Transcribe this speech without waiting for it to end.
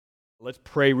Let's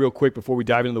pray real quick before we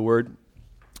dive into the Word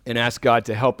and ask God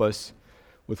to help us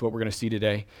with what we're going to see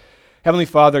today. Heavenly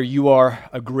Father, you are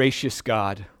a gracious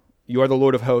God. You are the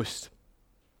Lord of hosts.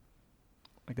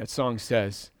 Like that song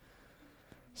says,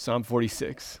 Psalm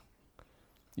 46.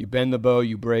 You bend the bow,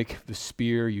 you break the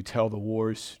spear, you tell the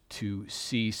wars to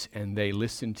cease, and they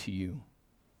listen to you.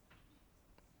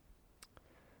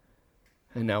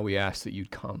 And now we ask that you'd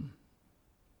come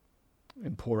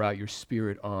and pour out your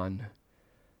Spirit on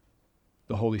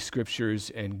the Holy Scriptures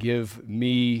and give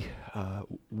me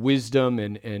wisdom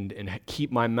and keep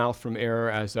my mouth from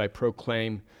error as I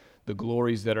proclaim the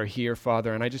glories that are here,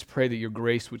 Father. And I just pray that your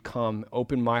grace would come,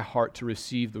 open my heart to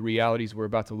receive the realities we're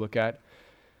about to look at.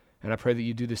 And I pray that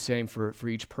you do the same for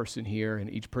each person here and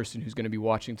each person who's going to be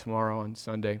watching tomorrow on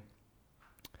Sunday.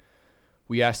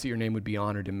 We ask that your name would be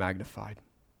honored and magnified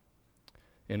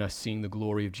in us seeing the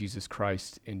glory of Jesus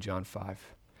Christ in John 5.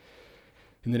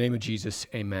 In the name of Jesus,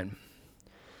 amen.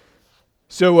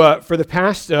 So for the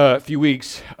past few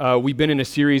weeks, we've been in a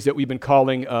series that we've been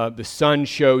calling The Son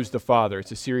Shows the Father.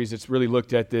 It's a series that's really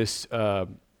looked at this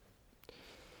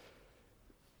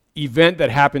event that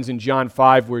happens in John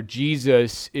 5 where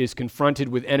Jesus is confronted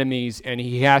with enemies and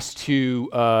he has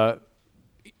to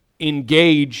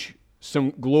engage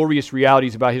some glorious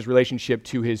realities about his relationship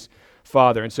to his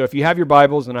Father. And so if you have your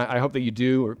Bibles, and I hope that you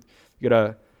do, or you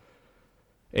got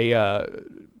a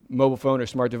mobile phone or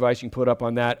smart device you can put up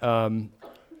on that,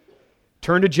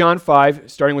 turn to John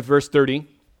 5, starting with verse 30.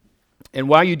 And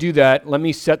while you do that, let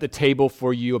me set the table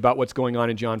for you about what's going on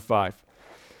in John 5.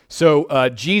 So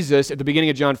Jesus, at the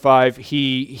beginning of John 5,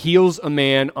 he heals a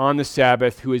man on the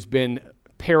Sabbath who has been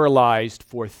paralyzed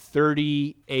for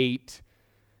 38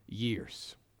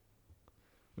 years,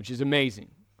 which is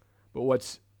amazing. But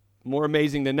what's more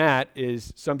amazing than that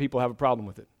is some people have a problem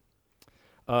with it.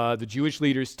 The Jewish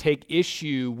leaders take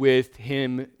issue with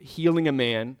him healing a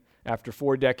man after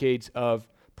 4 decades of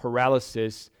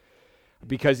paralysis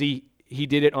because he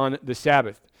did it on the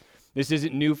Sabbath. This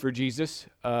isn't new for Jesus.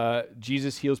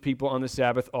 Jesus heals people on the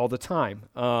Sabbath all the time.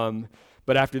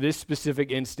 But after this specific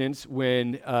instance,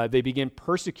 when they begin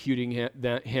persecuting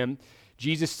him,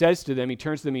 Jesus says to them, he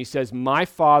turns to them, he says, "My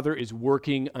Father is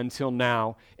working until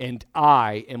now, and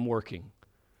I am working."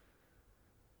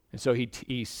 And so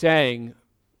he's saying,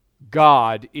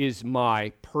 God is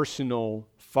my personal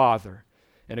Father.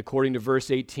 And according to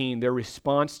verse 18, their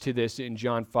response to this in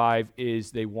John 5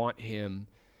 is they want him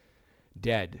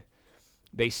dead.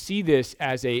 They see this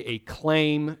as a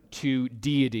claim to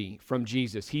deity from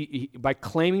Jesus. He by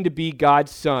claiming to be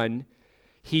God's Son,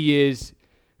 he is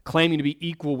claiming to be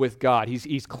equal with God.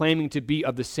 He's claiming to be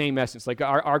of the same essence. Like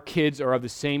our kids are of the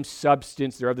same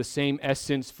substance. They're of the same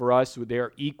essence for us. They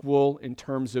are equal in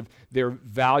terms of their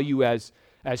value as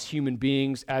human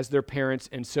beings, as their parents.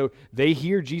 And so they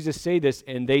hear Jesus say this,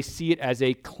 and they see it as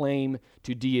a claim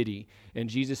to deity. And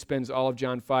Jesus spends all of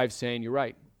John 5 saying, you're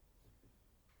right.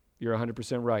 You're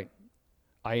 100% right.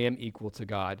 I am equal to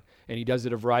God. And he does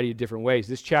it a variety of different ways.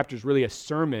 This chapter is really a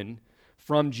sermon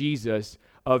from Jesus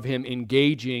of him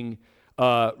engaging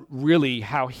really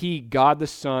how he, God the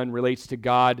Son, relates to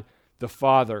God the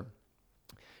Father.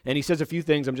 And he says a few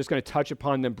things. I'm just going to touch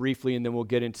upon them briefly, and then we'll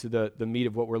get into the meat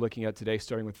of what we're looking at today,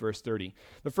 starting with verse 30.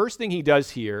 The first thing he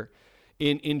does here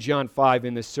in John 5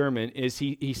 in this sermon is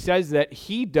he says that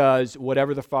he does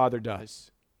whatever the Father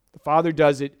does. The Father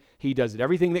does it, he does it.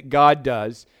 Everything that God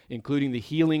does, including the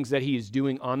healings that he is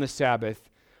doing on the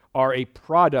Sabbath, are a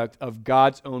product of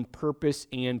God's own purpose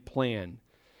and plan.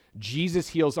 Jesus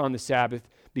heals on the Sabbath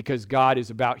because God is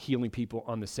about healing people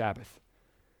on the Sabbath.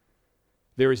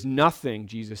 There is nothing,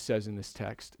 Jesus says in this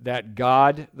text, that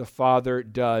God the Father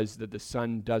does that the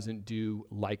Son doesn't do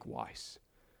likewise,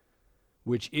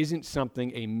 which isn't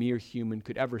something a mere human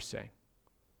could ever say.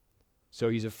 So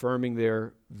he's affirming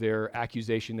their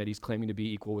accusation that he's claiming to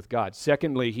be equal with God.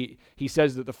 Secondly, he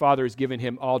says that the Father has given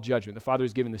him all judgment. The Father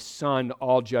has given the Son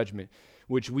all judgment,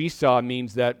 which we saw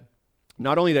means that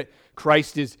not only that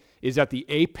Christ is at the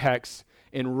apex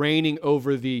and reigning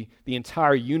over the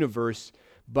entire universe,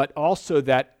 but also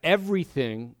that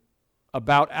everything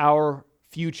about our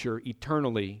future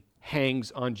eternally hangs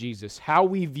on Jesus. How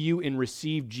we view and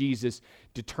receive Jesus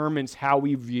determines how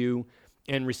we view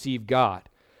and receive God.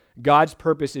 God's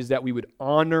purpose is that we would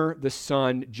honor the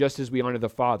Son just as we honor the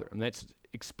Father. And that's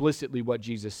explicitly what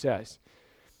Jesus says,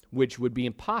 which would be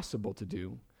impossible to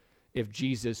do if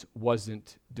Jesus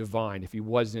wasn't divine, if he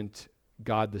wasn't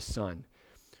God the Son.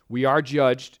 We are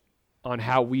judged on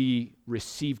how we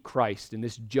receive Christ, and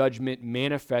this judgment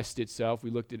manifests itself.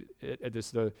 We looked at this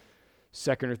the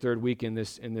second or third week in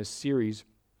this series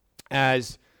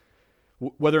as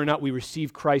whether or not we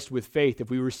receive Christ with faith. If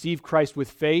we receive Christ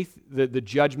with faith, the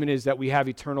judgment is that we have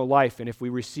eternal life. And if we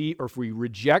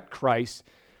reject Christ,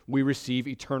 we receive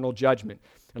eternal judgment.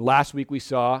 And last week we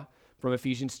saw from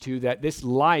Ephesians 2 that this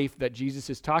life that Jesus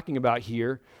is talking about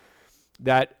here,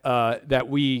 that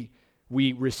we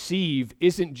receive,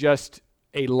 isn't just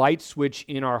a light switch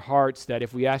in our hearts, that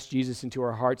if we ask Jesus into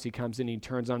our hearts, he comes in, he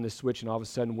turns on the switch, and all of a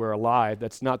sudden we're alive.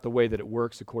 That's not the way that it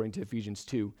works according to Ephesians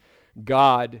 2.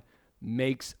 God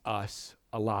makes us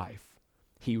alive.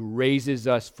 He raises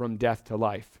us from death to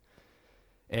life.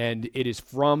 And it is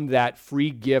from that free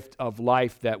gift of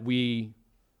life that we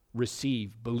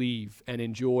receive, believe, and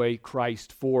enjoy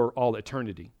Christ for all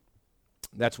eternity.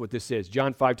 That's what this is.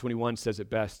 John 5:21 says it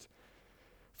best.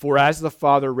 For as the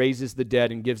Father raises the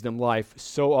dead and gives them life,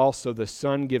 so also the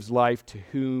Son gives life to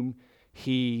whom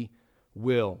he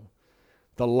will.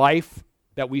 The life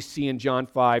that we see in John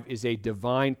 5 is a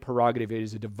divine prerogative. It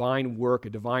is a divine work, a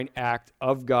divine act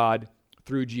of God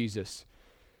through Jesus.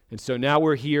 And so now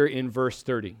we're here in verse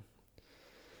 30.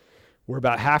 We're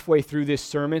about halfway through this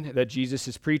sermon that Jesus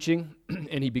is preaching,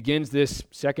 and he begins this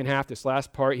second half, this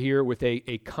last part here, with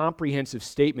a comprehensive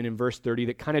statement in verse 30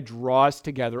 that kind of draws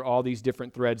together all these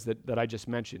different threads that I just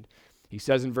mentioned. He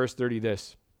says in verse 30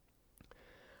 this,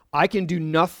 I can do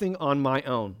nothing on my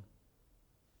own.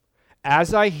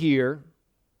 As I hear,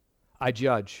 I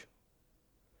judge,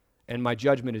 and my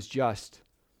judgment is just,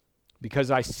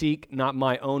 because I seek not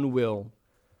my own will,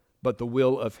 but the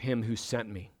will of him who sent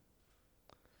me.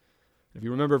 If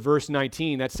you remember verse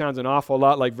 19, that sounds an awful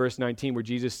lot like verse 19, where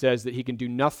Jesus says that he can do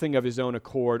nothing of his own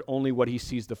accord, only what he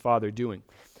sees the Father doing.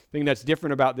 The thing that's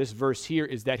different about this verse here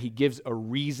is that he gives a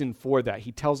reason for that.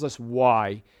 He tells us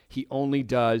why he only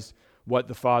does what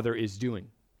the Father is doing.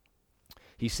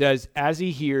 He says, as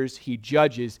he hears, he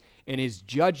judges, and his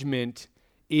judgment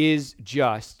is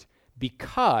just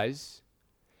because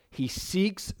he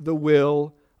seeks the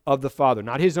will of the Father,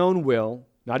 not his own will,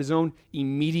 not his own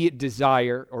immediate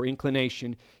desire or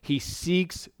inclination. He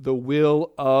seeks the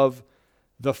will of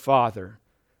the Father.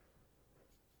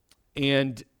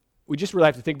 And we just really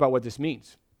have to think about what this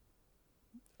means.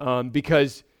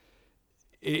 Because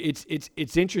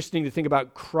it's interesting to think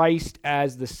about Christ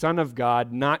as the Son of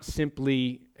God, not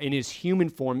simply in his human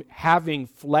form, having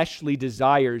fleshly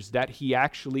desires that he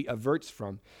actually averts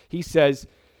from. He says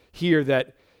here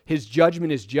that his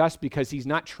judgment is just because he's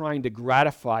not trying to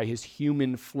gratify his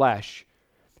human flesh.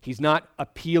 He's not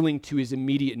appealing to his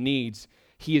immediate needs.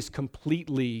 He is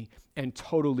completely and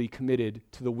totally committed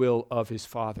to the will of his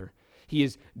Father. He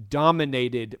is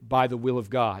dominated by the will of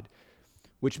God,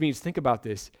 which means, think about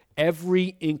this,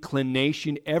 every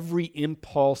inclination, every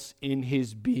impulse in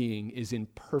his being is in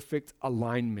perfect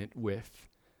alignment with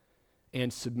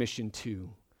and submission to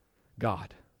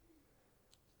God.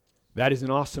 That is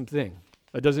an awesome thing.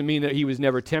 That doesn't mean that he was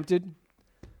never tempted.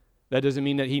 That doesn't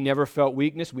mean that he never felt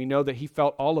weakness. We know that he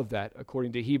felt all of that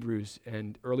according to Hebrews,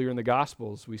 and earlier in the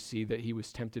Gospels we see that he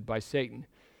was tempted by Satan.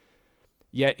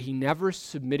 Yet he never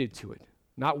submitted to it,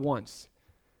 not once.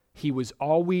 He was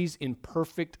always in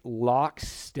perfect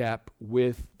lockstep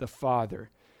with the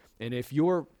Father. And if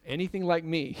you're anything like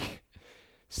me,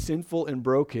 sinful and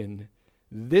broken,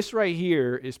 this right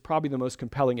here is probably the most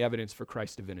compelling evidence for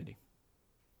Christ's divinity.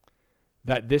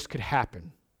 That this could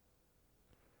happen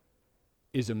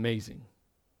is amazing,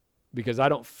 because I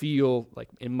don't feel like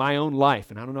in my own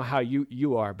life, and I don't know how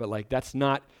you are, but like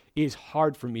it is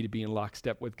hard for me to be in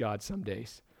lockstep with God some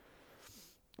days.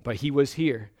 But he was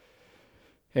here.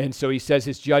 And so he says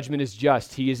his judgment is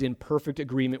just. He is in perfect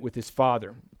agreement with his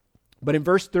Father. But in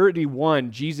verse 31,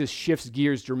 Jesus shifts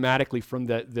gears dramatically from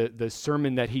the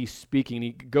sermon that he's speaking.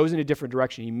 He goes in a different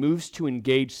direction. He moves to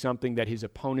engage something that his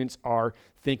opponents are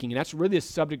thinking. And that's really the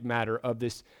subject matter of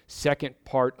this second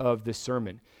part of the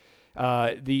sermon.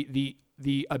 The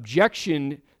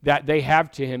objection that they have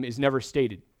to him is never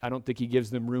stated. I don't think he gives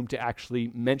them room to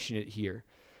actually mention it here.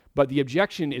 But the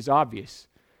objection is obvious.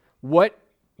 What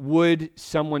would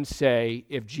someone say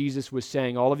if Jesus was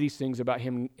saying all of these things about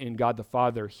him and God the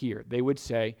Father here? They would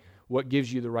say, what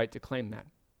gives you the right to claim that?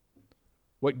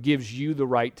 What gives you the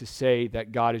right to say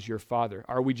that God is your Father?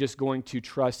 Are we just going to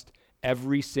trust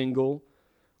every single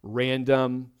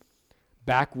random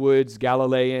backwoods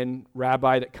Galilean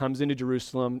rabbi that comes into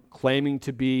Jerusalem claiming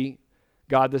to be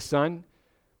God the Son?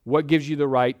 What gives you the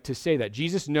right to say that?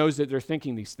 Jesus knows that they're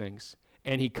thinking these things,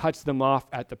 and he cuts them off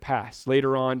at the pass.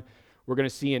 Later on, we're going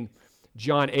to see in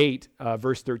John 8,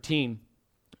 verse 13,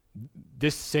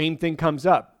 this same thing comes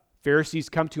up. Pharisees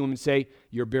come to him and say,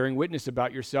 you're bearing witness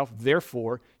about yourself,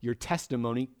 therefore your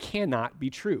testimony cannot be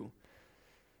true.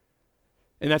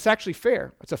 And that's actually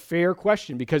fair. That's a fair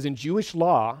question, because in Jewish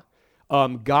law,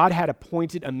 God had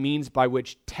appointed a means by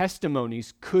which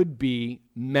testimonies could be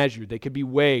measured. They could be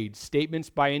weighed. Statements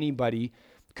by anybody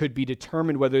could be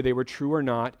determined whether they were true or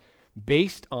not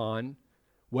based on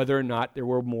whether or not there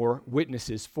were more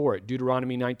witnesses for it.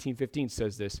 Deuteronomy 19:15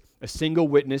 says this, "A single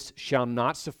witness shall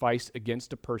not suffice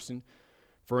against a person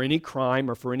for any crime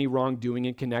or for any wrongdoing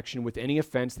in connection with any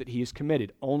offense that he has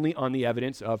committed. Only on the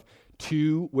evidence of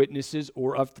 2 witnesses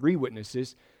or of 3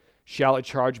 witnesses shall a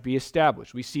charge be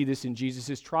established." We see this in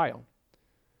Jesus' trial.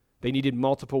 They needed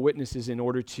multiple witnesses in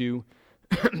order to,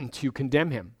 to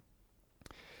condemn him.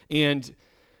 And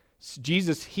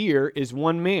Jesus here is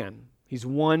one man. He's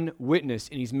one witness,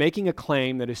 and he's making a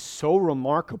claim that is so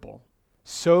remarkable,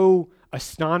 so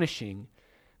astonishing,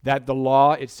 that the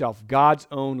law itself, God's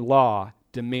own law,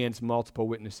 demands multiple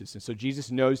witnesses. And so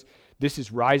Jesus knows this is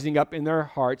rising up in their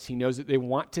hearts. He knows that they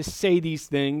want to say these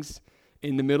things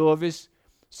in the middle of his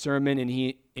sermon, and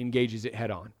he engages it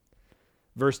head on.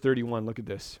 Verse 31, look at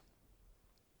this.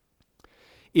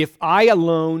 "If I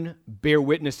alone bear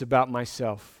witness about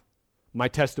myself, my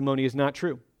testimony is not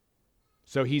true."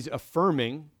 So he's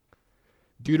affirming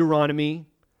Deuteronomy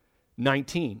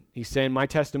 19. He's saying my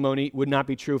testimony would not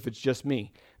be true if it's just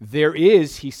me. "There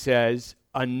is," he says,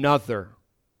 "another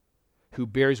who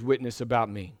bears witness about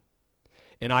me.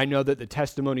 And I know that the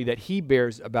testimony that he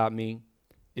bears about me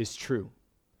is true."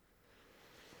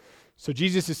 So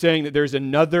Jesus is saying that there's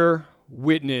another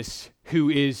witness who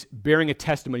is bearing a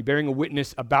testimony, bearing a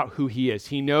witness about who he is.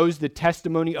 He knows the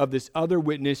testimony of this other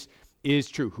witness is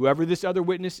true. Whoever this other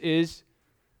witness is,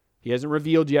 he hasn't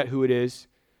revealed yet who it is.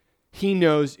 He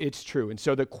knows it's true. And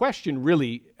so the question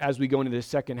really, as we go into the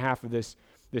second half of this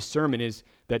sermon is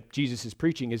that Jesus is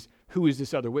preaching is, who is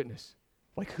this other witness?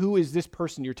 Like, who is this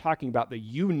person you're talking about that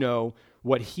you know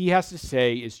what he has to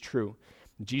say is true?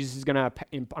 And Jesus is going to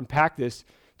unpack this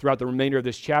throughout the remainder of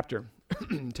this chapter.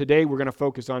 Today, we're going to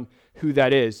focus on who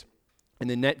that is. And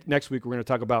then next week, we're going to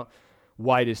talk about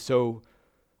why it is so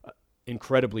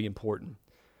incredibly important.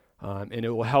 And it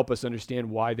will help us understand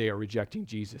why they are rejecting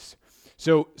Jesus.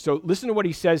 So listen to what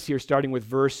he says here, starting with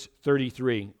verse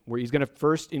 33, where he's going to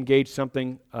first engage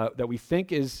something that we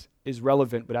think is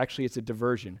relevant, but actually it's a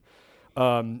diversion.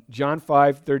 John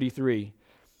 5:33,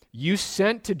 "You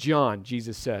sent to John,"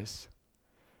 Jesus says,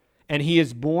 "and he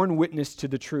has borne witness to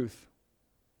the truth.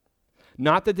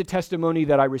 Not that the testimony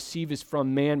that I receive is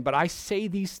from man, but I say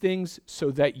these things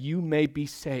so that you may be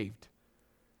saved.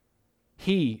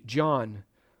 He, John,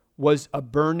 was a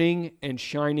burning and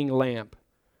shining lamp,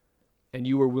 and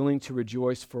you were willing to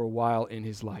rejoice for a while in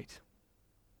his light."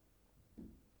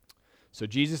 So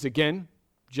Jesus again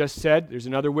just said, there's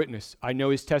another witness. I know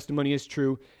his testimony is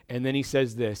true. And then he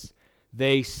says this,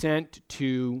 they sent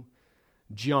to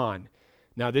John.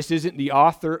 Now, this isn't the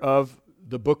author of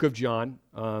the book of John,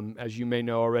 as you may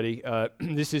know already.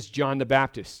 This is John the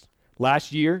Baptist.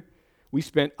 Last year, we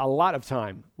spent a lot of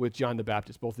time with John the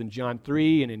Baptist, both in John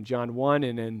 3 and in John 1,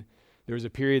 and then there was a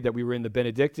period that we were in the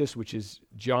Benedictus, which is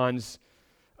John's,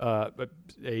 a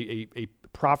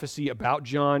prophecy about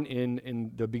John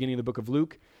in the beginning of the book of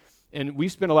Luke. And we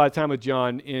spent a lot of time with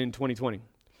John in 2020.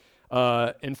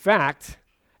 In fact,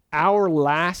 our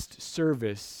last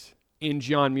service in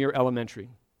John Muir Elementary,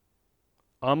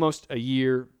 almost a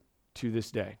year to this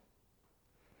day,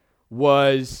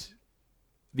 was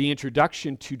the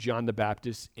introduction to John the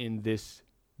Baptist in this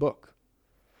book,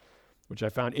 which I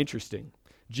found interesting.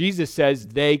 Jesus says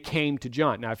they came to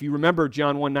John. Now, if you remember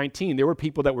John 1:19, there were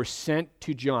people that were sent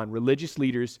to John, religious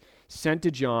leaders sent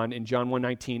to John in John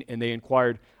 1:19, and they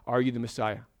inquired, "Are you the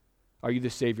Messiah? Are you the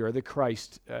Savior? Are you the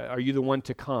Christ? Are you the one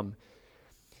to come?"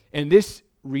 And this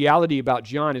reality about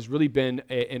John has really been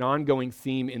an ongoing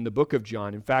theme in the book of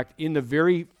John. In fact, in the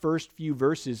very first few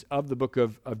verses of the book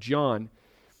of John,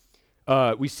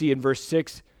 we see in verse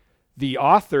 6, the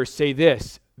author say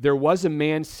this, "There was a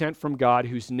man sent from God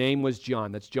whose name was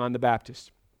John." That's John the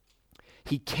Baptist.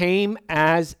 "He came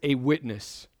as a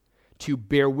witness to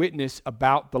bear witness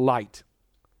about the light,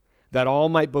 that all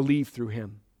might believe through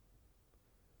him.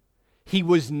 He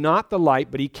was not the light,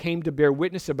 but he came to bear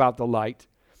witness about the light.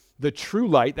 The true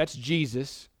light," that's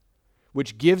Jesus,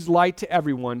 "which gives light to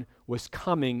everyone, was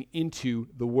coming into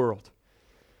the world."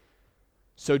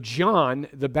 So John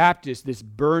the Baptist, this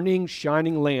burning,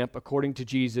 shining lamp, according to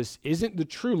Jesus, isn't the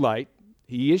true light.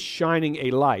 He is shining a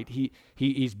light.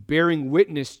 He's bearing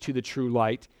witness to the true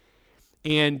light,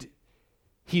 and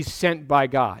he's sent by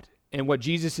God. And what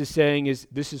Jesus is saying is,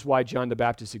 this is why John the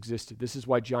Baptist existed. This is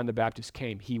why John the Baptist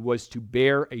came. He was to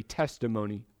bear a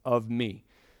testimony of me.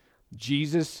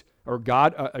 Jesus, or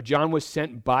God, John was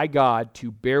sent by God to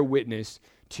bear witness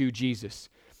to Jesus.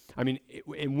 I mean,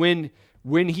 and when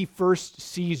When he first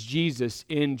sees Jesus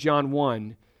in John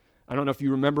 1, I don't know if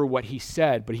you remember what he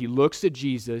said, but he looks at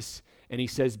Jesus and he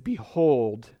says,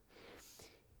 "Behold,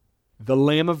 the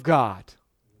Lamb of God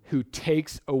who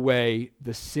takes away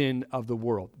the sin of the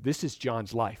world." This is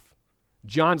John's life.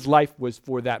 John's life was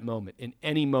for that moment, in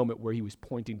any moment where he was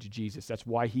pointing to Jesus. That's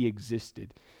why he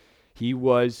existed. He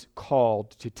was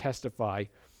called to testify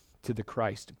to the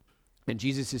Christ. And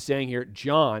Jesus is saying here,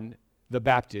 John the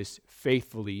Baptist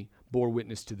faithfully bore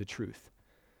witness to the truth.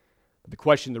 But the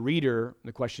question the reader,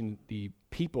 the question the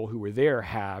people who were there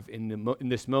have in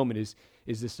this moment is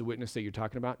this the witness that you're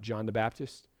talking about, John the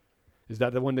Baptist? Is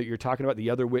that the one that you're talking about, the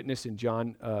other witness in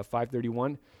John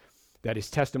 5:31, that his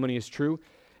testimony is true?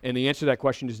 And the answer to that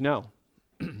question is no.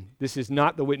 This is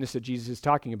not the witness that Jesus is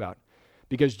talking about.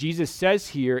 Because Jesus says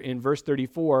here in verse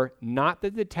 34, "Not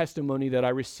that the testimony that I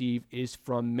receive is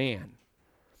from man.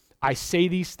 I say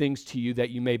these things to you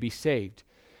that you may be saved."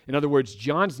 In other words,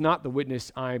 John's not the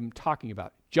witness I'm talking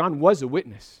about. John was a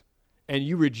witness, and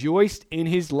you rejoiced in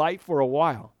his light for a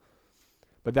while.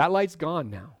 But that light's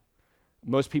gone now.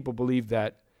 Most people believe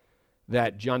that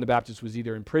John the Baptist was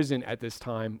either in prison at this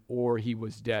time or he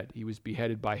was dead. He was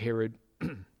beheaded by Herod.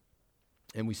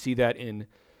 And we see that in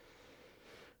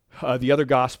the other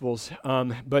Gospels.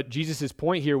 But Jesus'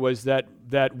 point here was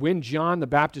that when John the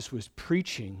Baptist was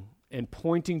preaching and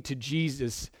pointing to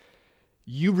Jesus,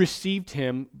 you received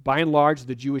him, by and large,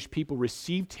 the Jewish people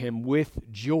received him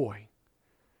with joy.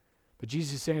 But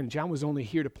Jesus is saying, John was only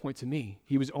here to point to me.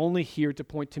 He was only here to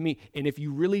point to me. And if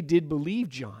you really did believe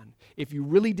John, if you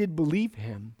really did believe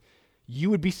him,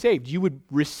 you would be saved. You would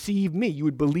receive me. You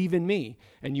would believe in me,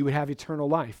 and you would have eternal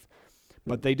life.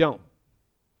 But they don't.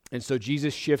 And so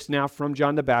Jesus shifts now from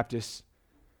John the Baptist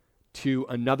to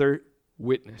another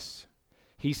witness.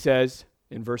 He says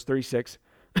in verse 36,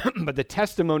 "But the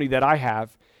testimony that I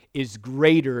have is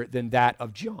greater than that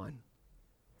of John.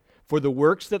 For the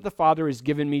works that the Father has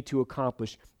given me to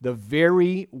accomplish, the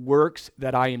very works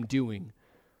that I am doing,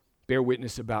 bear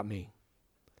witness about me,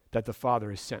 that the Father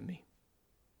has sent me."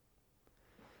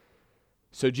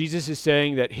 So Jesus is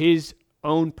saying that his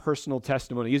own personal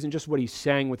testimony isn't just what he's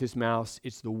saying with his mouth,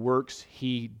 it's the works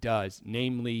he does,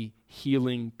 namely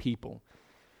healing people.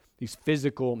 These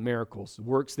physical miracles,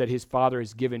 works that his Father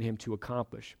has given him to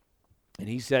accomplish. And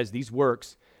he says these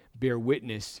works bear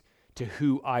witness to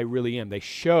who I really am. They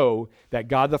show that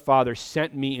God the Father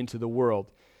sent me into the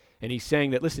world. And he's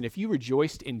saying that, listen, if you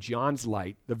rejoiced in John's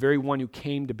light, the very one who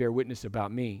came to bear witness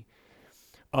about me,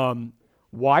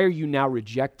 why are you now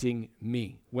rejecting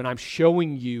me when I'm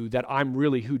showing you that I'm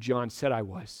really who John said I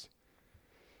was?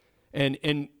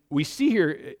 And we see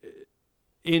here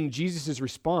in Jesus'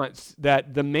 response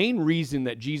that the main reason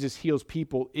that Jesus heals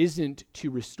people isn't to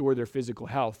restore their physical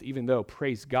health, even though,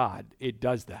 praise God, it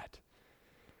does that.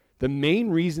 The main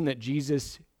reason that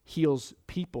Jesus heals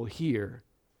people here,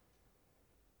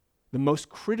 the most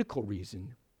critical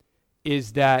reason,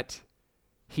 is that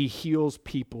he heals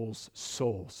people's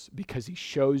souls because he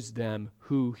shows them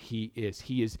who he is.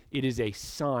 It is a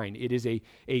sign. It is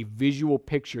a visual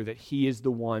picture that he is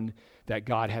the one that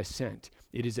God has sent.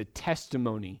 It is a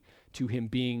testimony to him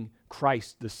being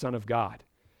Christ, the Son of God.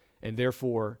 And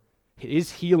therefore,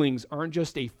 his healings aren't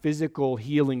just a physical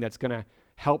healing that's going to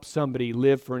help somebody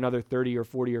live for another 30 or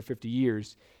 40 or 50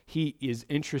 years. He is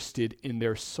interested in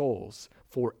their souls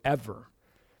forever.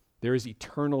 There is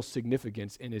eternal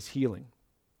significance in his healing.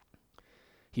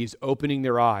 He is opening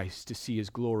their eyes to see his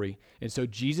glory. And so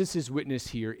Jesus' witness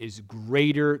here is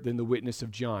greater than the witness of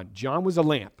John. John was a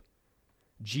lamp.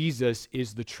 Jesus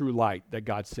is the true light that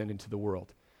God sent into the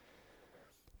world.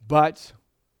 But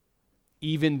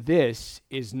even this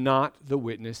is not the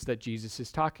witness that Jesus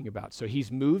is talking about. So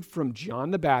he's moved from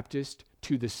John the Baptist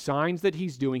to the signs that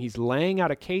he's doing. He's laying out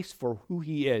a case for who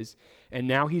he is, and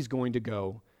now he's going to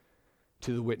go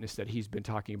to the witness that he's been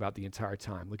talking about the entire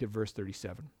time. Look at verse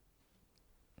 37.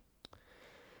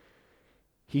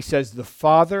 He says, "The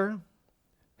Father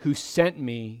who sent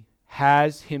me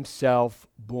has himself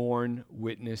borne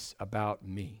witness about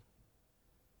me.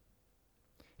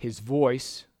 His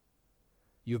voice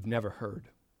you have never heard.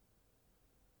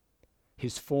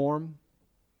 His form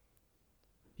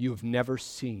you have never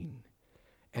seen,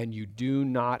 and you do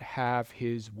not have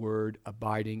his word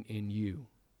abiding in you,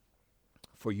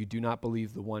 for you do not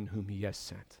believe the one whom he has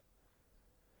sent.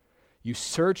 You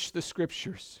search the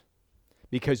scriptures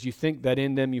because you think that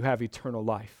in them you have eternal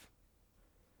life,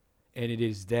 and it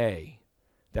is they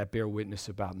that bear witness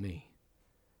about me,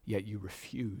 yet you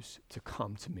refuse to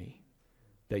come to me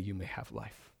that you may have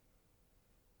life."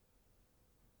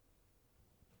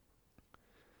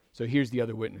 So here's the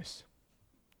other witness,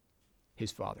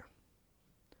 his Father.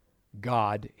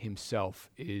 God himself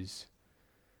is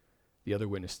the other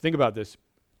witness. Think about this.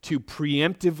 To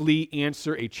preemptively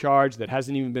answer a charge that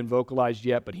hasn't even been vocalized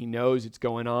yet, but he knows it's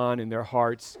going on in their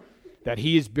hearts, that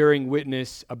he is bearing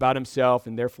witness about himself,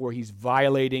 and therefore he's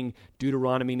violating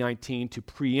Deuteronomy 19. To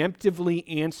preemptively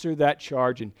answer that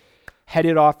charge and head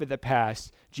it off at the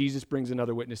pass, Jesus brings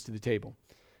another witness to the table,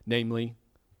 namely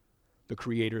the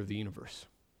creator of the universe.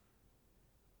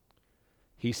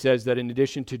 He says that in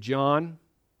addition to John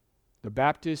the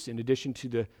Baptist, in addition to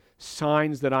the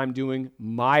signs that I'm doing,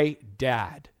 my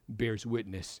dad bears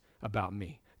witness about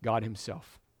me, God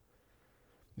himself.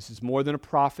 This is more than a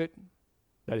prophet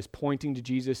that is pointing to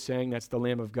Jesus, saying that's the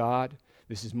Lamb of God.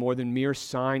 This is more than mere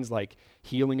signs like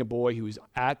healing a boy who is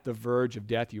at the verge of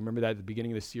death. You remember that at the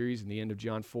beginning of the series, in the end of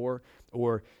John 4,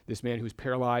 or this man who was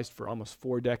paralyzed for almost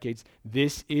 4 decades.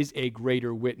 This is a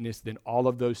greater witness than all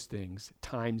of those things,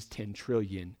 times 10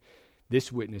 trillion.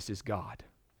 This witness is God.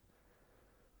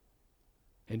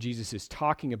 And Jesus is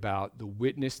talking about the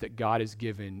witness that God has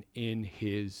given in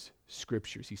his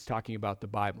scriptures. He's talking about the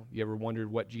Bible. You ever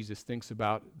wondered what Jesus thinks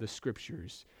about the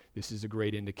scriptures? This is a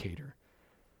great indicator.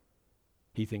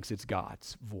 He thinks it's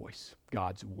God's voice,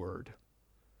 God's word.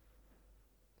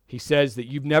 He says that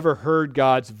you've never heard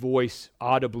God's voice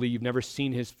audibly, you've never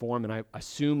seen his form, and I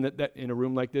assume that in a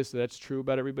room like this, that's true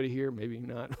about everybody here, maybe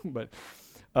not, but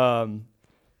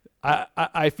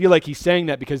I feel like he's saying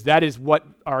that because that is what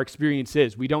our experience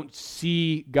is. We don't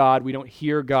see God, we don't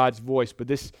hear God's voice, but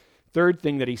this third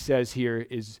thing that he says here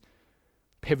is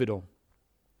pivotal.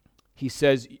 He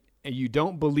says, you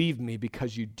don't believe me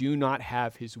because you do not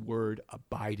have his word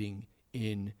abiding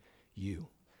in you.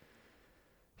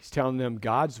 He's telling them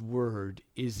God's word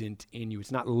isn't in you.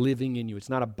 It's not living in you. It's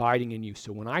not abiding in you.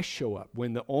 So when I show up,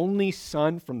 when the only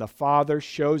Son from the Father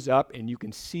shows up and you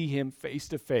can see him face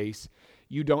to face,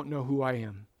 you don't know who I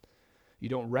am. You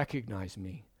don't recognize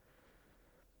me.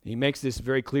 He makes this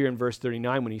very clear in verse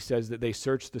 39 when he says that they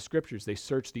search the scriptures. They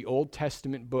search the Old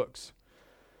Testament books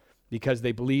because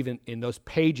they believe in those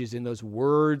pages, in those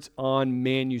words on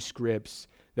manuscripts,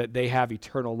 that they have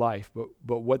eternal life.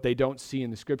 But what they don't see in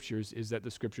the scriptures is that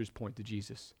the scriptures point to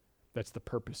Jesus. That's the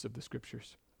purpose of the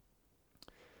scriptures.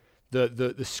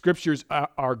 The scriptures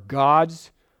are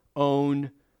God's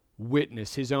own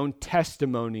witness, his own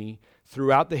testimony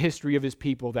throughout the history of his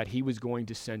people that he was going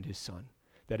to send his Son,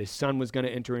 that his Son was going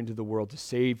to enter into the world to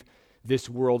save this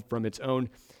world from its own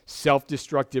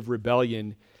self-destructive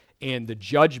rebellion and the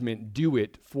judgment due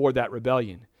it for that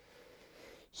rebellion.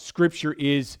 Scripture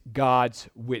is God's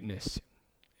witness,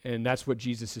 and that's what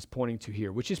Jesus is pointing to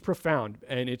here, which is profound,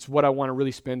 and it's what I want to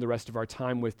really spend the rest of our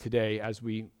time with today as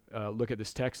we look at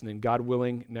this text, and then God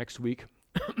willing, next week,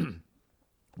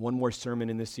 one more sermon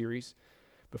in this series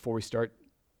before we start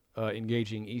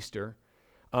engaging Easter.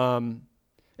 And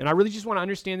I really just want to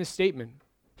understand this statement.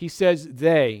 He says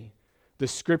they, the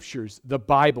scriptures, the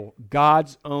Bible,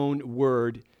 God's own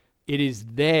word, it is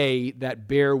they that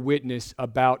bear witness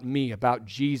about me, about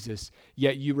Jesus,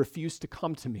 yet you refuse to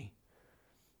come to me,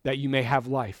 that you may have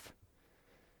life.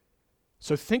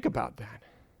 So think about that.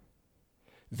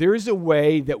 There is a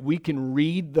way that we can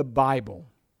read the Bible,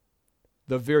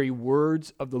 the very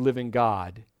words of the living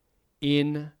God,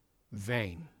 in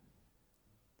vain,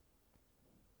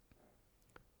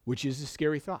 which is a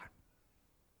scary thought.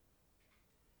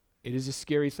 It is a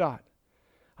scary thought.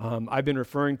 I've been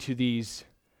referring to these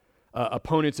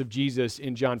opponents of Jesus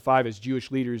in John 5 as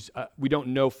Jewish leaders. We don't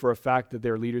know for a fact that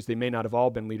they're leaders. They may not have all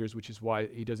been leaders, which is why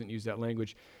he doesn't use that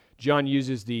language. John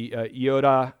uses the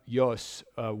iodios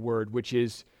word, which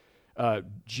is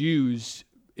Jews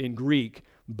in Greek,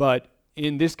 but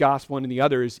in this gospel and in the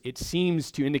others, it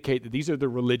seems to indicate that these are the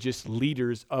religious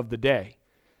leaders of the day.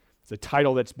 It's a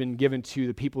title that's been given to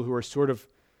the people who are sort of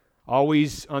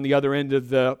always on the other end of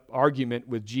the argument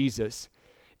with Jesus.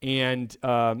 And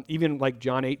even like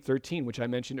John 8:13, which I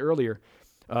mentioned earlier,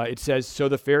 it says, so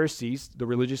the Pharisees, the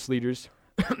religious leaders,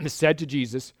 said to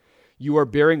Jesus, you are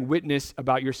bearing witness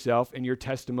about yourself and your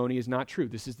testimony is not true.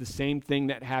 This is the same thing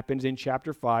that happens in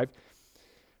chapter 5.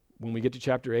 When we get to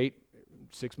chapter 8,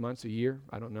 6 months, a year,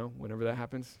 I don't know, whenever that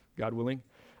happens, God willing,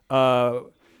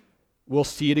 we'll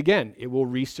see it again. It will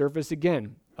resurface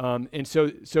again. And so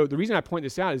the reason I point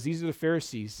this out is these are the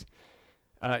Pharisees.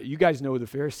 You guys know the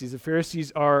Pharisees. The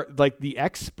Pharisees are like the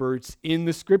experts in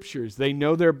the scriptures. They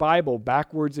know their Bible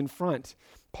backwards and front.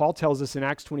 Paul tells us in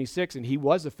Acts 26, and he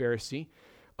was a Pharisee,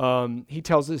 he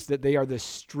tells us that they are the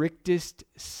strictest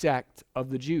sect of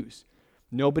the Jews.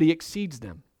 Nobody exceeds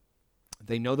them.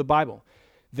 They know the Bible.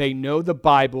 They know the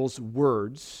Bible's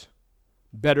words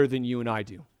better than you and I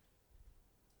do.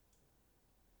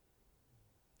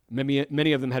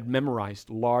 Many of them had memorized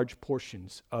large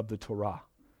portions of the Torah.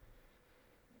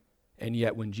 And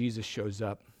yet when Jesus shows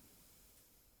up,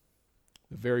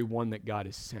 the very one that God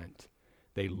has sent,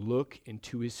 they look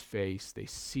into his face, they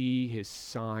see his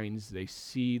signs, they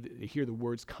hear the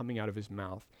words coming out of his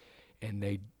mouth, and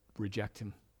they reject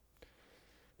him.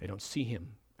 They don't see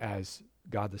him as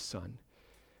God the Son,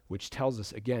 which tells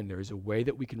us, again, there is a way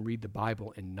that we can read the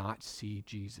Bible and not see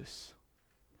Jesus.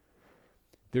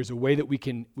 There's a way that we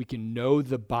can know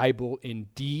the Bible in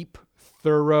deep,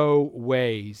 thorough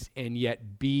ways and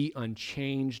yet be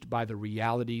unchanged by the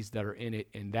realities that are in it,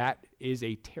 and that is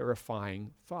a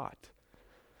terrifying thought.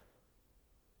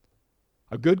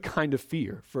 A good kind of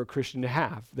fear for a Christian to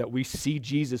have, that we see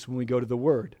Jesus when we go to the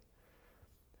Word.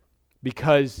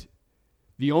 Because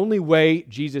the only way,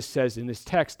 Jesus says in this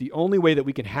text, the only way that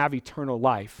we can have eternal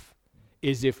life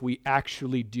is if we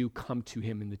actually do come to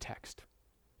him in the text.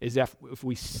 Is if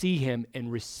we see him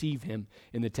and receive him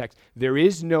in the text. There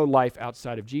is no life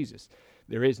outside of Jesus.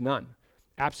 There is none.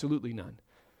 Absolutely none.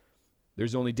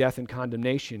 There's only death and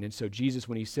condemnation. And so Jesus,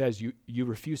 when he says, you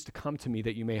refuse to come to me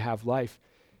that you may have life,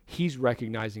 he's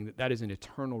recognizing that that is an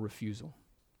eternal refusal.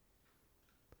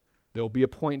 There will be a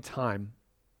point in time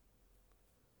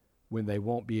when they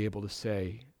won't be able to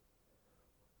say,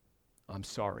 I'm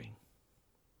sorry,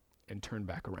 and turn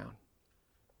back around.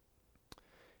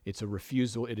 It's a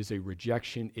refusal, it is a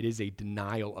rejection, it is a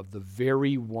denial of the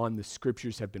very one the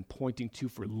scriptures have been pointing to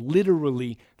for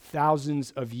literally thousands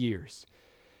of years.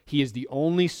 He is the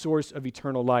only source of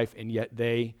eternal life, and yet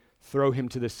they throw him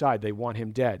to the side. They want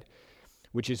him dead,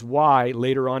 which is why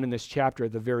later on in this chapter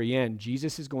at the very end,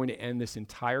 Jesus is going to end this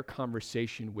entire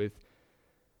conversation with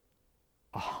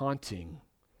a haunting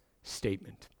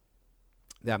statement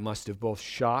that must have both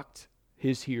shocked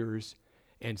his hearers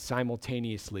and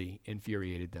simultaneously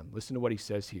infuriated them. Listen to what he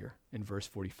says here in verse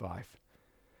 45.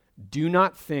 Do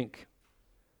not think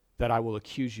that I will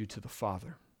accuse you to the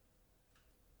Father.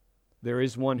 There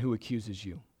is one who accuses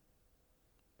you,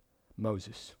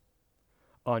 Moses,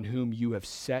 on whom you have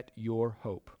set your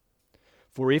hope.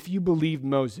 For if you believed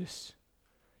Moses,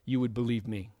 you would believe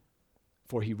me,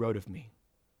 for he wrote of me.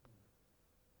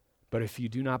 But if you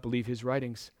do not believe his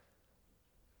writings,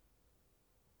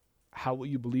 how will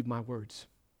you believe my words?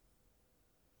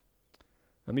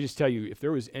 Let me just tell you, if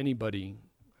there was anybody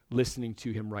listening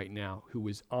to him right now who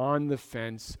was on the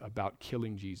fence about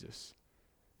killing Jesus,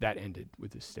 that ended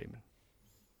with this statement.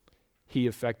 He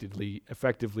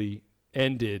effectively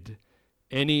ended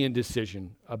any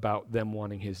indecision about them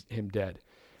wanting him dead.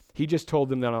 He just told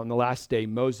them that on the last day,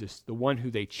 Moses, the one who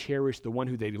they cherished, the one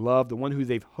who they loved, the one who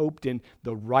they've hoped in,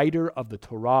 the writer of the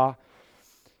Torah,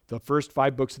 the first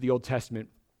 5 books of the Old Testament,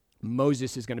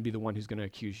 Moses is going to be the one who's going to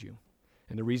accuse you.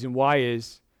 And the reason why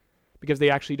is because they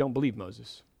actually don't believe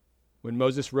Moses. When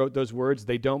Moses wrote those words,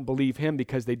 they don't believe him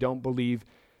because they don't believe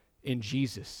in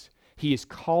Jesus. He is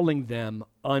calling them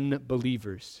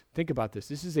unbelievers. Think about this.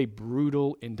 This is a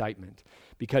brutal indictment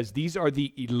because these are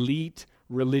the elite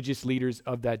religious leaders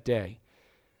of that day.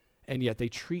 And yet they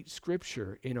treat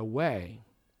Scripture in a way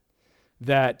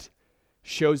that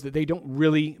shows that they don't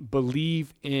really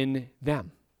believe in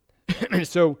them. And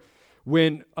so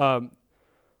when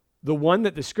the one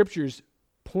that the Scriptures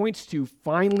points to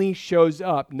finally shows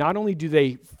up, not only do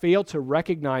they fail to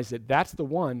recognize that that's the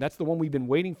one we've been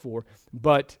waiting for,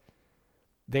 but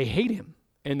they hate him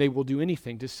and they will do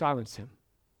anything to silence him.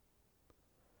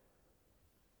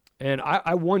 And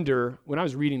I wonder, when I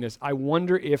was reading this, I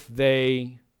wonder if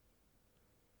any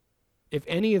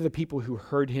of the people who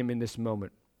heard him in this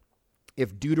moment,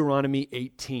 if Deuteronomy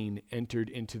 18 entered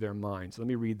into their minds. Let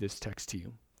me read this text to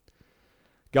you.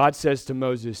 God says to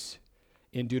Moses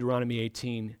in Deuteronomy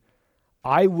 18,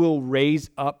 I will raise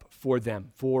up for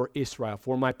them, for Israel,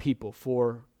 for my people,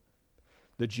 for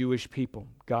the Jewish people,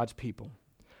 God's people.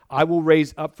 I will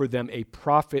raise up for them a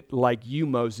prophet like you,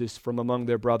 Moses, from among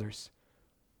their brothers.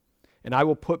 And I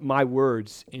will put my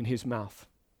words in his mouth.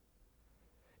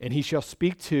 And he shall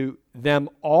speak to them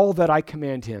all that I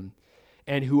command him.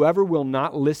 And whoever will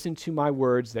not listen to my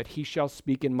words that he shall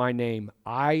speak in my name,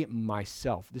 I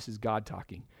myself, this is God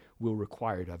talking, will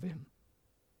require it of him.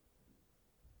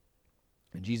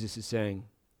 And Jesus is saying,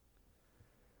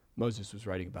 Moses was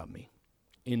writing about me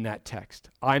in that text.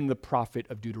 I'm the prophet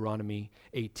of Deuteronomy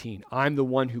 18. I'm the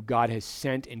one who God has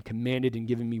sent and commanded and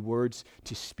given me words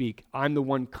to speak. I'm the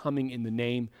one coming in the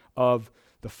name of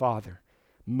the Father.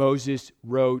 Moses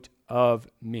wrote of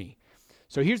me.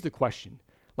 So here's the question.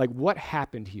 Like, what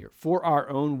happened here for our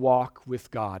own walk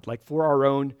with God, like for our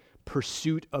own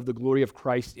pursuit of the glory of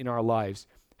Christ in our lives?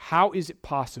 How is it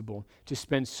possible to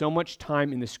spend so much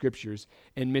time in the Scriptures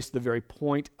and miss the very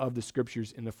point of the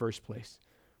Scriptures in the first place,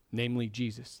 namely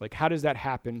Jesus? Like, how does that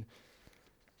happen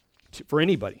for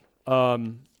anybody?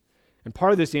 And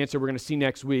part of this answer we're going to see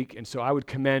next week, and so I would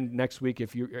commend next week,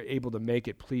 if you're able to make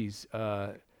it, please,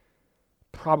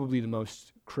 probably the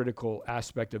most critical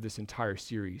aspect of this entire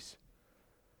series.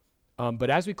 But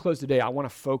as we close today, I want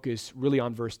to focus really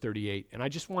on verse 38, and I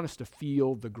just want us to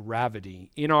feel the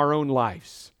gravity in our own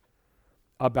lives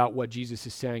about what Jesus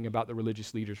is saying about the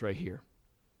religious leaders right here.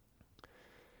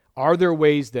 Are there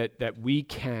ways that we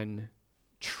can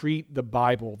treat the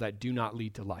Bible that do not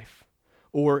lead to life?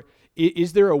 Or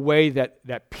is there a way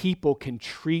that people can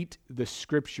treat the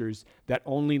Scriptures that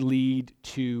only lead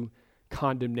to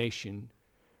condemnation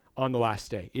on the last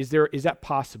day? Is that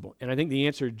possible? And I think the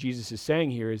answer Jesus is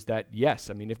saying here is that yes.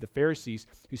 I mean, if the Pharisees,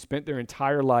 who spent their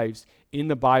entire lives in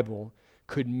the Bible,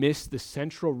 could miss the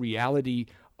central reality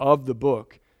of the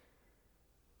book,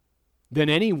 then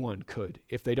anyone could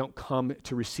if they don't come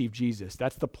to receive Jesus.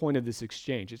 That's the point of this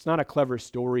exchange. It's not a clever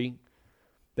story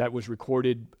that was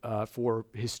recorded for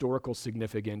historical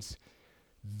significance.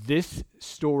 This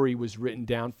story was written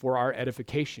down for our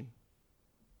edification,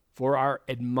 for our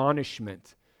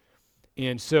admonishment.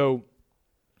 And so,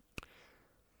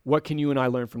 what can you and I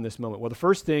learn from this moment? Well, the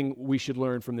first thing we should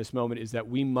learn from this moment is that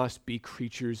we must be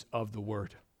creatures of the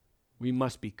Word. We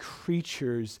must be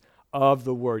creatures of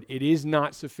the Word. It is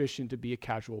not sufficient to be a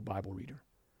casual Bible reader.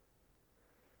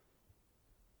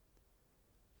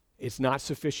 It's not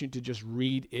sufficient to just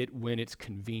read it when it's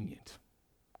convenient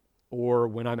or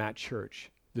when I'm at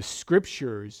church. The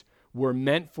Scriptures were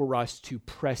meant for us to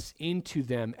press into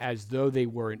them as though they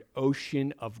were an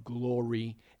ocean of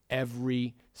glory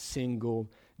every single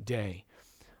day.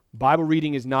 Bible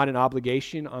reading is not an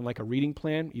obligation on like a reading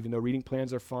plan, even though reading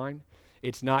plans are fine.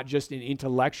 It's not just an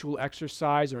intellectual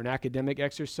exercise or an academic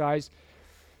exercise.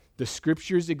 The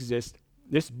Scriptures exist,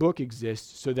 this book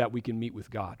exists so that we can meet with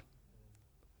God,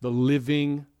 the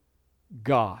living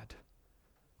God,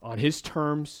 on His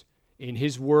terms, in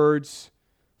His words,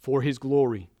 for His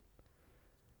glory.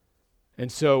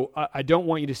 And so I don't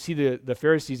want you to see the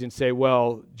Pharisees and say,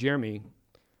 well, Jeremy,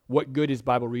 what good is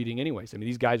Bible reading anyways? I mean,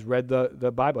 these guys read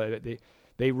the Bible.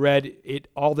 They read it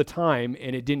all the time,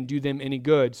 and it didn't do them any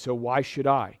good, so why should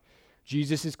I?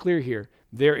 Jesus is clear here.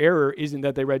 Their error isn't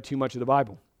that they read too much of the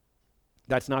Bible.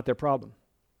 That's not their problem.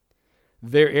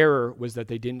 Their error was that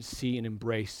they didn't see and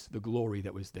embrace the glory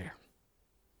that was there.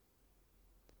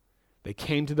 They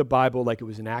came to the Bible like it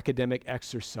was an academic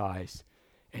exercise,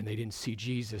 and they didn't see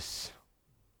Jesus.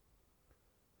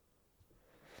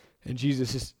 And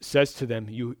Jesus says to them,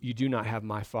 you do not have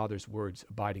my Father's words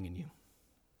abiding in you.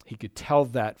 He could tell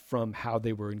that from how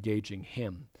they were engaging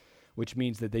Him, which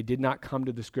means that they did not come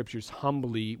to the Scriptures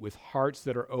humbly with hearts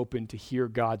that are open to hear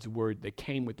God's word. They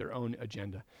came with their own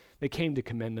agenda. They came to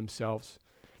commend themselves.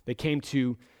 They came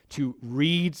to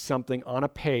read something on a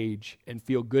page and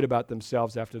feel good about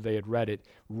themselves after they had read it,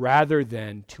 rather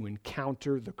than to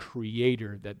encounter the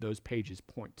Creator that those pages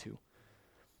point to.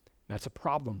 That's a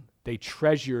problem. They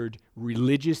treasured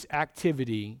religious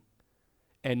activity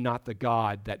and not the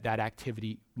God that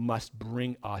activity must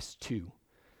bring us to.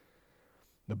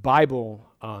 The Bible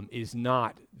is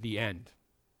not the end.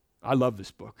 I love this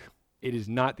book. It is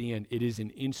not the end. It is an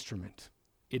instrument.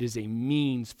 It is a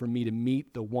means for me to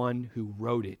meet the one who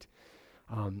wrote it.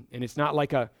 And it's not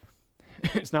like a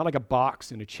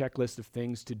box and a checklist of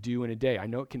things to do in a day. I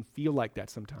know it can feel like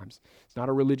that sometimes. It's not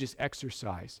a religious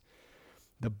exercise.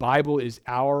 The Bible is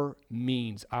our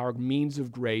means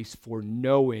of grace for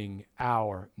knowing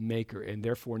our Maker and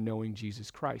therefore knowing Jesus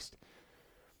Christ.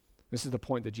 This is the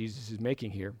point that Jesus is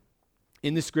making here.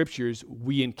 In the Scriptures,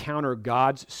 we encounter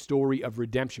God's story of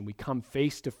redemption. We come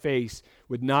face to face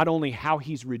with not only how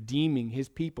He's redeeming His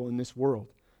people in this world,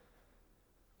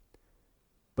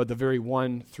 but the very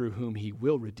one through whom He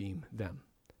will redeem them.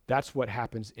 That's what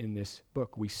happens in this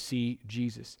book. We see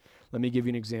Jesus. Let me give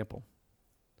you an example.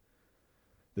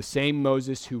 The same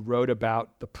Moses who wrote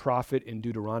about the prophet in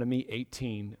Deuteronomy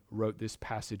 18 wrote this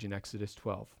passage in Exodus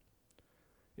 12.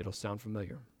 It'll sound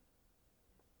familiar.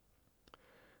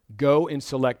 Go and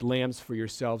select lambs for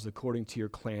yourselves according to your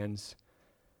clans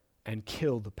and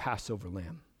kill the Passover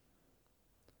lamb.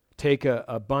 Take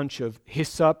a bunch of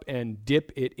hyssop and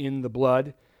dip it in the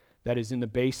blood that is in the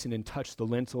basin and touch the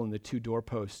lintel and the two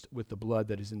doorposts with the blood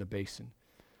that is in the basin.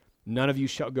 None of you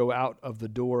shall go out of the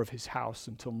door of his house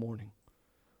until morning.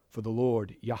 For the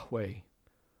Lord, Yahweh,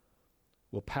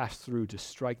 will pass through to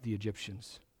strike the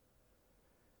Egyptians.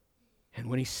 And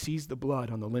when He sees the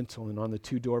blood on the lintel and on the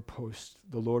two doorposts,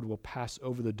 the Lord will pass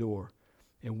over the door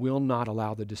and will not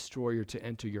allow the destroyer to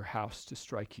enter your house to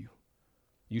strike you.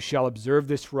 You shall observe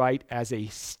this rite as a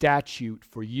statute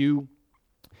for you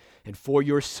and for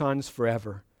your sons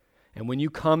forever. And when you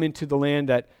come into the land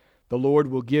that the Lord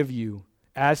will give you,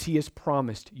 as he has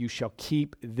promised, you shall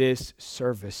keep this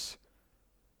service.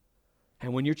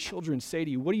 And when your children say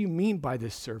to you, what do you mean by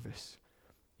this service?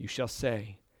 You shall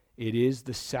say, it is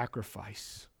the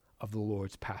sacrifice of the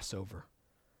Lord's Passover.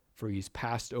 For he has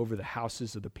passed over the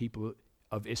houses of the people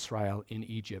of Israel in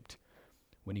Egypt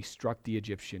when he struck the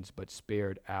Egyptians but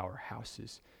spared our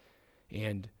houses.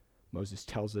 And Moses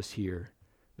tells us here,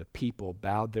 the people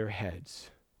bowed their heads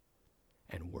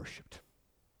and worshiped.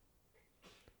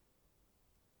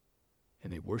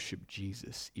 And they worshiped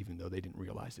Jesus even though they didn't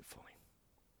realize it fully.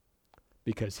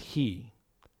 Because he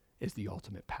is the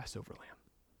ultimate Passover lamb.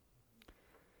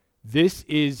 This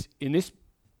is, in this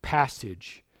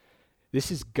passage, this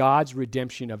is God's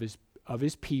redemption of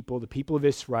his people, the people of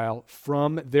Israel,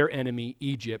 from their enemy,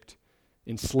 Egypt,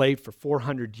 enslaved for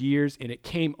 400 years, and it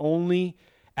came only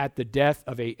at the death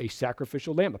of a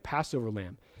sacrificial lamb, a Passover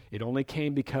lamb. It only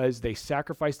came because they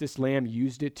sacrificed this lamb,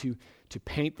 used it to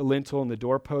paint the lintel and the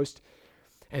doorpost,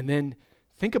 and then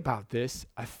think about this,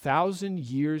 1,000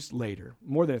 years later,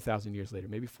 more than 1,000 years later,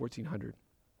 maybe 1,400,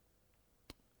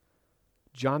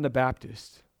 John the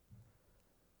Baptist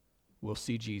will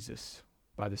see Jesus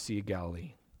by the Sea of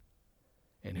Galilee,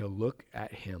 and he'll look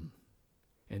at him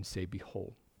and say,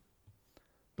 behold,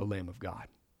 the Lamb of God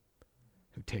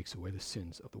who takes away the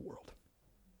sins of the world.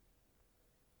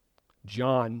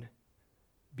 John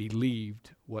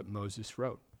believed what Moses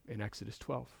wrote in Exodus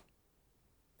 12.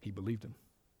 He believed him.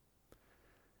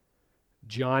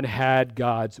 John had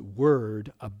God's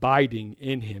word abiding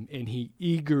in him, and he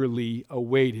eagerly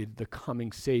awaited the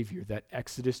coming Savior that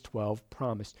Exodus 12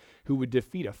 promised, who would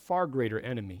defeat a far greater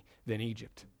enemy than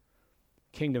Egypt.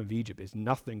 Kingdom of Egypt is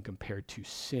nothing compared to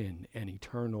sin and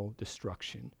eternal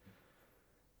destruction.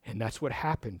 And that's what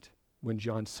happened when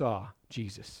John saw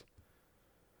Jesus.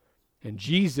 And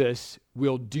Jesus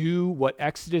will do what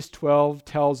Exodus 12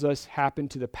 tells us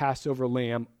happened to the Passover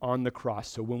lamb on the cross.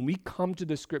 So when we come to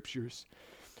the scriptures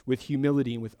with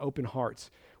humility and with open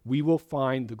hearts, we will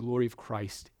find the glory of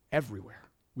Christ everywhere.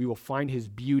 We will find his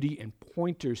beauty and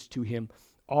pointers to him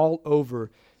all over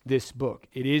this book.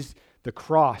 It is the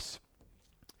cross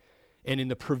and in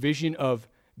the provision of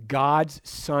God's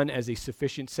Son as a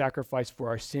sufficient sacrifice for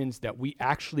our sins that we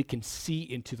actually can see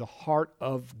into the heart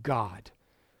of God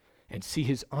and see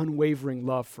his unwavering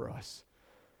love for us,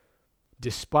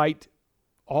 despite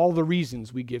all the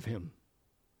reasons we give him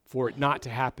for it not to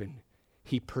happen.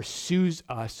 He pursues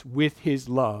us with his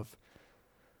love.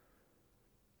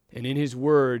 And in his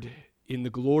word, in the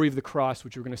glory of the cross,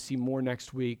 which we're going to see more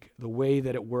next week, the way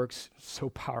that it works, so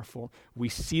powerful. We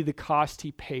see the cost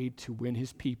he paid to win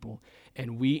his people.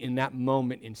 And we, in that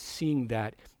moment, in seeing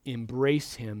that,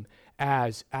 embrace him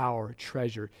as our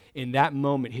treasure. In that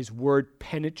moment, his word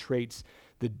penetrates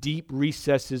the deep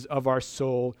recesses of our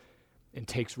soul and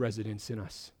takes residence in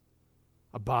us,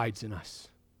 abides in us.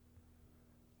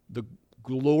 The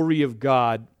glory of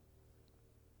God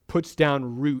puts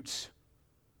down roots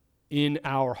in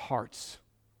our hearts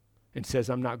and says,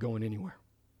 I'm not going anywhere.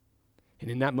 And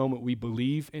in that moment, we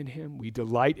believe in him, we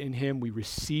delight in him, we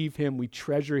receive him, we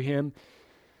treasure him.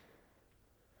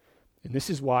 And this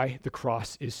is why the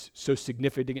cross is so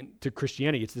significant to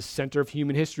Christianity. It's the center of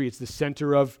human history. It's the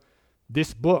center of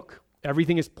this book.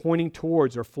 Everything is pointing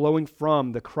towards or flowing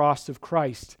from the cross of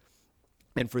Christ.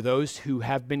 And for those who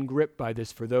have been gripped by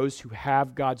this, for those who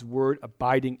have God's word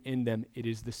abiding in them, it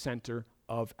is the center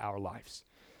of our lives.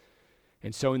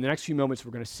 And so in the next few moments,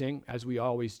 we're going to sing, as we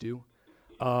always do.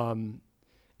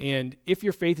 And if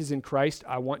your faith is in Christ,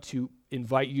 I want to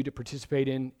invite you to participate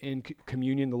in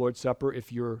communion, the Lord's Supper,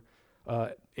 if you're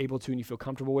able to and you feel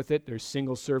comfortable with it. There's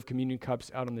single-serve communion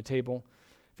cups out on the table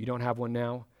if you don't have one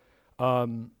now.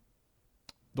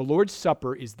 The Lord's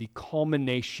Supper is the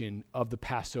culmination of the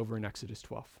Passover in Exodus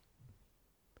 12.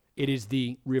 It is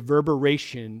the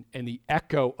reverberation and the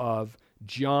echo of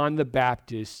John the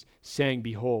Baptist saying,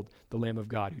 behold, the Lamb of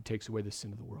God who takes away the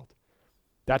sin of the world.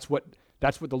 That's what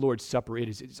the Lord's Supper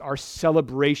is. It's our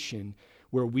celebration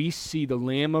where we see the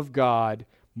Lamb of God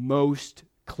most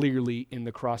clearly in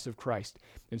the cross of Christ.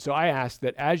 And so I ask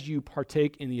that as you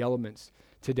partake in the elements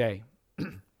today,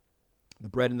 the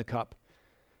bread and the cup,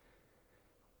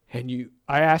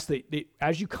 I ask that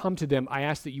as you come to them, I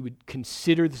ask that you would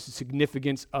consider the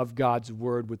significance of God's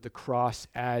word with the cross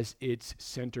as its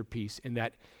centerpiece, and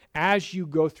that as you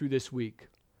go through this week,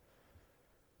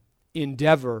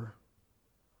 endeavor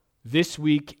this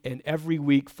week and every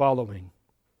week following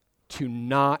to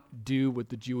not do what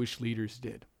the Jewish leaders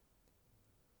did,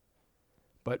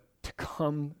 but to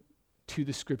come to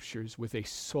the Scriptures with a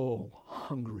soul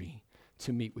hungry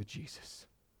to meet with Jesus.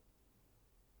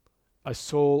 A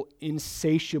soul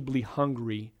insatiably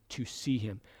hungry to see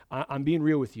him. I'm being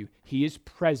real with you. He is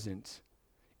present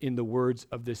in the words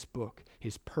of this book.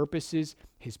 His purposes,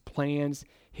 his plans,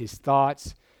 his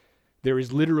thoughts. There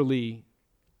is literally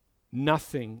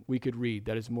nothing we could read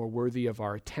that is more worthy of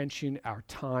our attention, our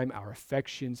time, our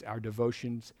affections, our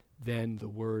devotions than the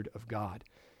Word of God.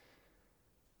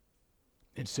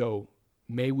 And so,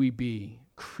 may we be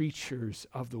creatures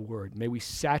of the Word. May we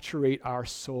saturate our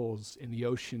souls in the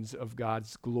oceans of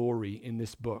God's glory in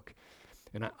this book.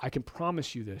 And I can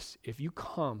promise you this, if you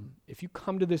come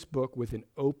to this book with an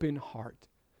open heart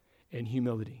and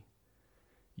humility,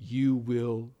 you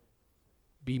will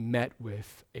be met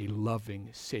with a loving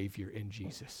Savior in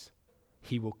Jesus.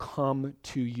 He will come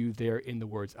to you there in the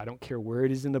words. I don't care where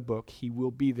it is in the book, he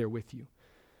will be there with you.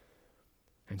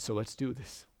 And so let's do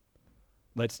this.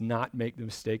 Let's not make the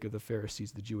mistake of the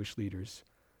Pharisees, the Jewish leaders.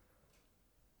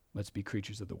 Let's be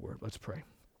creatures of the Word. Let's pray.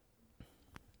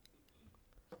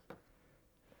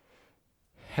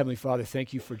 Heavenly Father,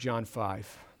 thank you for John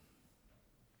 5.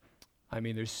 I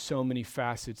mean, there's so many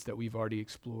facets that we've already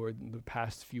explored in the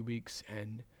past few weeks,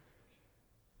 and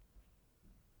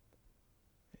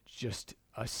it's just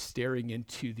us staring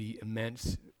into the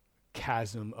immense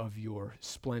chasm of your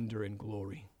splendor and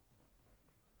glory.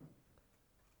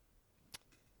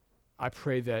 I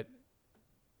pray that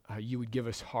you would give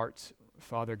us hearts,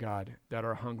 Father God, that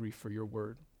are hungry for your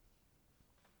word.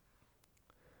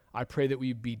 I pray that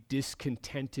we'd be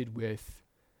discontented with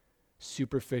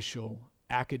superficial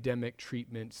academic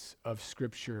treatments of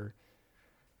Scripture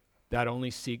that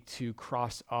only seek to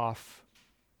cross off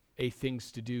a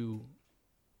things to do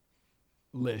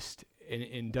list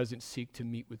and doesn't seek to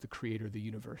meet with the Creator of the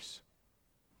universe.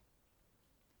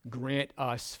 Grant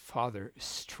us, Father,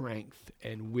 strength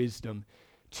and wisdom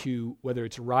to, whether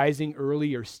it's rising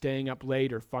early or staying up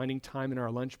late or finding time in our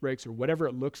lunch breaks or whatever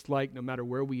it looks like, no matter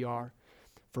where we are,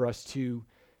 for us to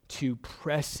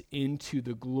press into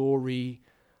the glory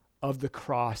of the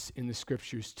cross in the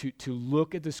Scriptures, to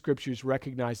look at the Scriptures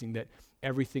recognizing that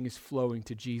everything is flowing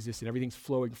to Jesus and everything's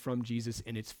flowing from Jesus,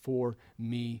 and it's for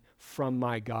me, from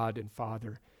my God and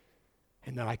Father,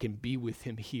 and that I can be with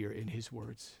him here in his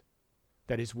words,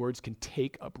 that his words can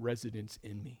take up residence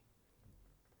in me.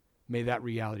 May that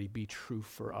reality be true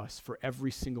for us, for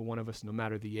every single one of us, no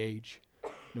matter the age,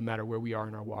 no matter where we are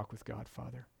in our walk with God,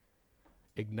 Father.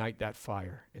 Ignite that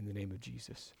fire in the name of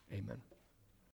Jesus. Amen.